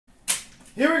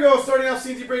Here we go, starting off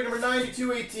CNC break number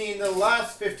 9218, the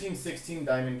last 15-16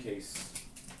 diamond case.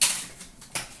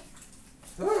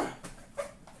 This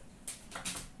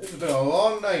has been a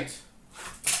long night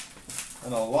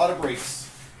and a lot of breaks.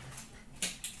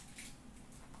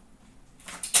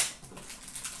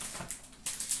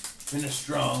 Finish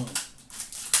strong.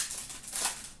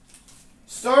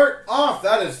 Start off,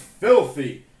 that is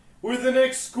filthy, with an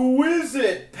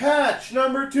exquisite patch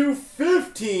number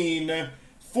 215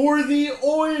 for the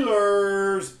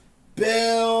Oilers,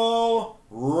 Bill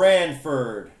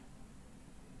Ranford.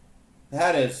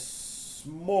 That is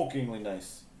smokingly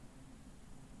nice.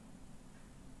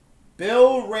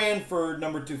 Bill Ranford,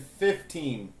 number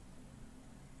 215.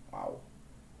 Wow.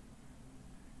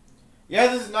 Yeah,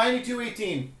 this is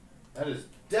 9218. That is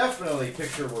definitely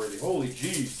picture worthy. Holy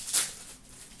jeez.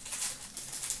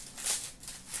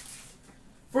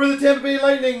 For the Tampa Bay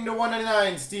Lightning, to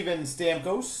 199, Steven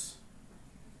Stamkos.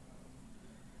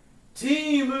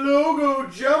 Team Logo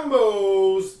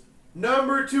Jumbos,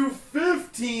 number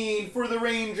 215 for the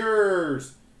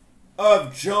Rangers,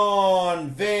 of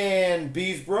John Van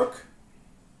Beesbrook.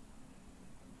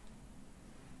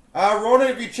 Ronan,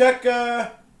 if you check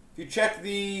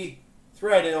the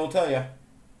thread, it'll tell you.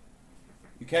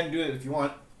 You can do it if you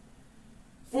want.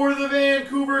 For the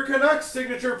Vancouver Canucks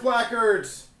signature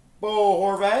placards, Bo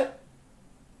Horvat.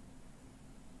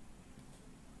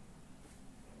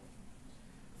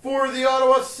 For the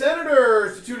Ottawa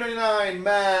Senators, to 299,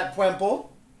 Matt Puempel,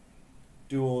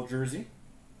 dual jersey.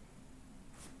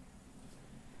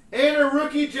 And a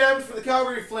rookie gems for the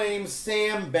Calgary Flames,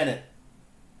 Sam Bennett.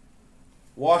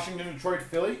 Washington, Detroit,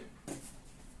 Philly.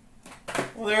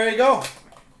 Well, there you go.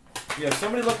 You have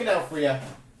somebody looking out for you.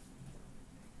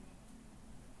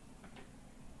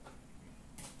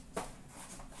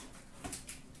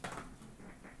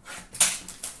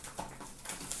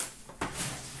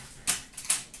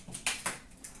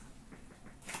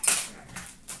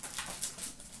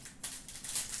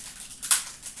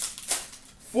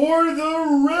 For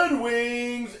the Red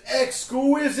Wings,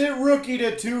 exquisite rookie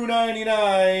to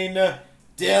 299,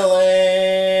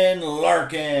 Dylan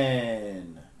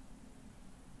Larkin.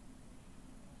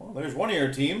 Well, there's one of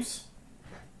your teams.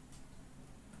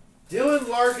 Dylan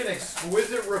Larkin,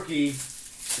 exquisite rookie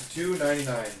to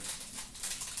 299.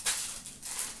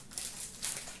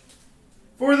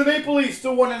 For the Maple Leafs,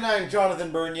 to 199,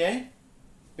 Jonathan Bernier,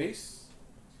 base.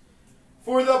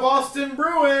 For the Boston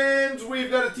Bruins, we've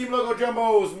got a Team Logo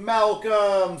Jumbos,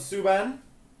 Malcolm Subban.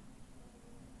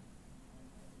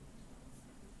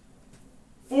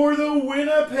 For the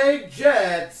Winnipeg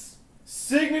Jets,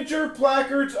 signature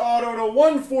placards auto to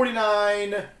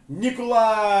 149,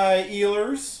 Nikolai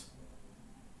Ehlers.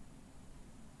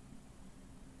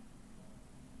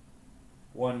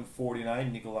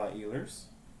 149, Nikolai Ehlers.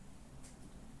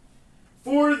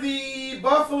 For the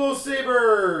Buffalo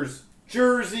Sabres,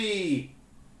 jersey,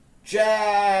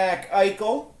 Jack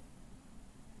Eichel.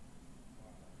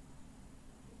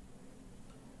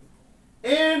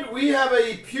 And we have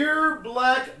a pure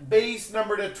black base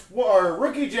number to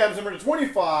rookie gems number to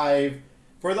 25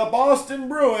 for the Boston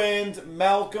Bruins,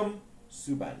 Malcolm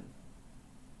Subban.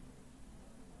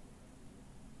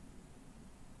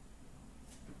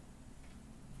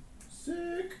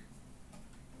 Sick.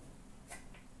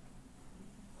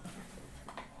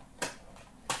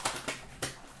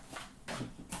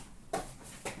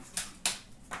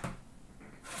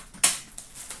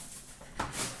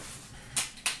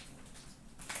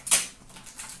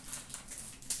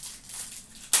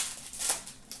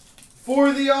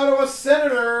 For the Ottawa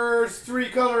Senators,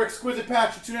 three-color exquisite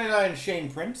patch of 299, Shane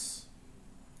Prince,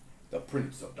 the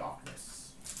Prince of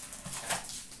Darkness.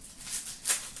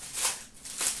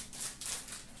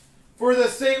 For the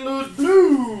St. Louis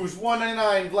Blues,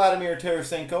 199, Vladimir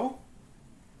Tarasenko.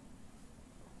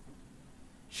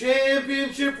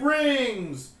 Championship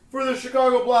rings for the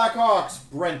Chicago Blackhawks,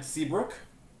 Brent Seabrook.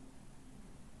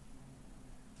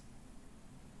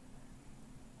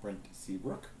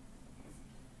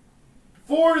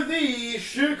 For the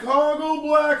Chicago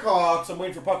Blackhawks, I'm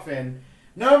waiting for Puckfin,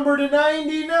 number to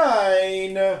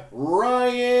 99,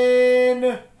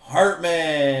 Ryan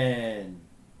Hartman.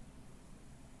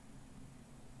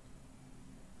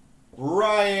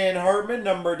 Ryan Hartman,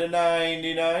 number to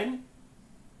 99,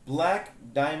 Black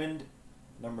Diamond,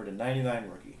 number to 99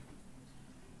 rookie.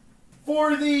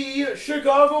 For the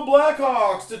Chicago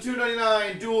Blackhawks, to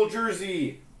 299, dual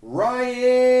jersey,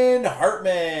 Ryan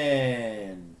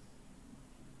Hartman.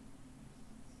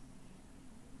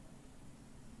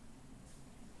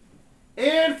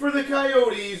 And for the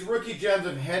Coyotes, rookie gems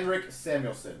of Henrik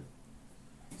Samuelsson.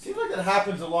 Seems like that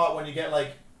happens a lot when you get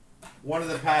like one of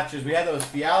the patches. We had those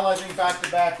Fiala, I think,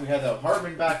 back-to-back. We had the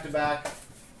Hartman back-to-back.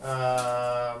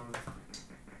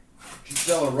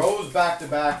 Gisela Rose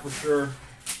back-to-back for sure.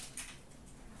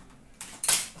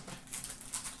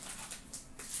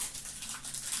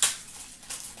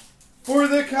 For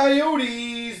the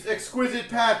Coyotes, exquisite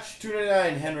patch,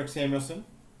 $2.99, Henrik Samuelsson.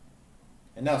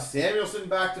 And now Samuelsson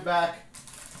back-to-back.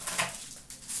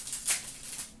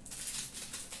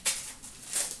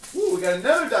 Ooh, we got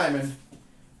another diamond.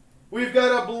 We've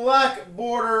got a black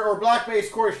border, or black base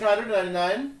Corey Schneider,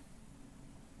 $99.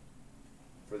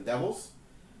 For the Devils.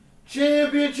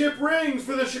 Championship rings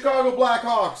for the Chicago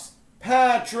Blackhawks,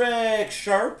 Patrick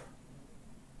Sharp.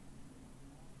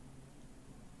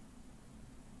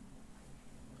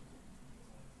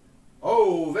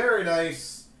 Oh, very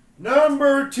nice.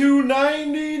 Number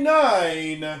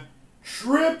 299,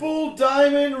 triple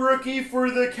diamond rookie for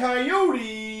the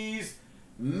Coyotes,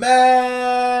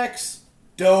 Max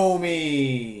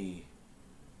Domi.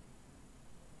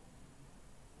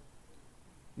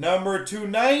 Number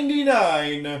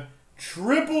 299,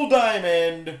 triple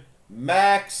diamond,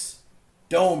 Max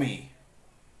Domi.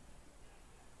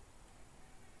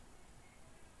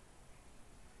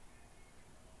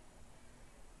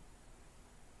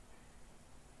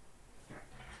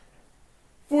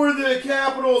 For the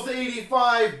Capitals,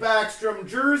 85 Backstrom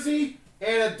jersey,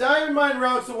 and a Diamond Mine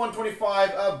Routes to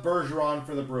 125 of Bergeron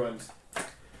for the Bruins.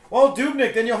 Well,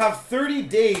 Dubnik, then you'll have 30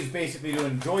 days, basically, to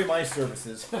enjoy my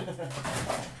services.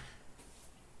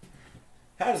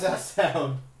 How does that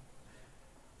sound?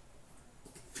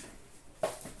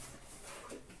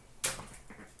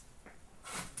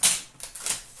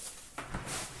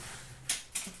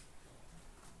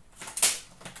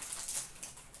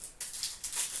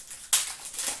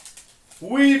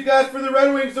 We've got for the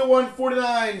Red Wings the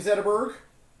 149 Zetterberg.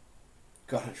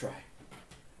 Gotta try.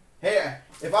 Hey,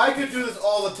 if I could do this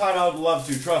all the time, I would love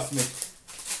to. Trust me.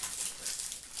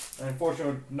 Unfortunately,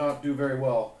 I would not do very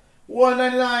well.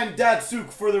 199 Datsuk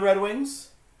for the Red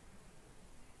Wings.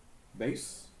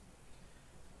 Base.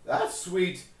 That's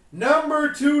sweet.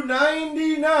 Number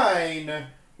 299.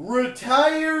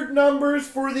 Retired numbers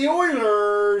for the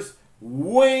Oilers.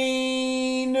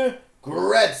 Wayne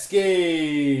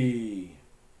Gretzky.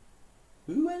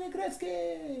 Wayne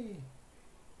Gretzky.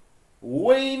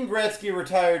 Wayne Gretzky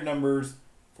retired numbers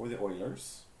for the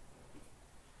Oilers.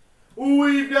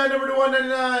 We've got number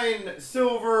 199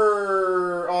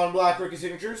 silver on black rookie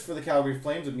signatures for the Calgary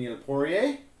Flames of Neil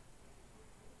Poirier.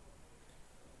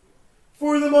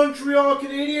 For the Montreal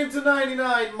Canadiens to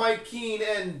 99, Mike Keane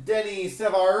and Denny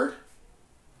Savard.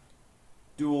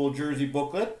 Dual jersey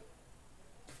booklet.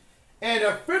 And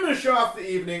a finish off the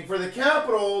evening for the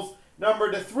Capitals, number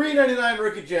to 399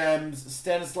 rookie gems,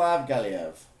 Stanislav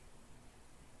Galiev.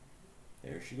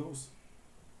 There she goes.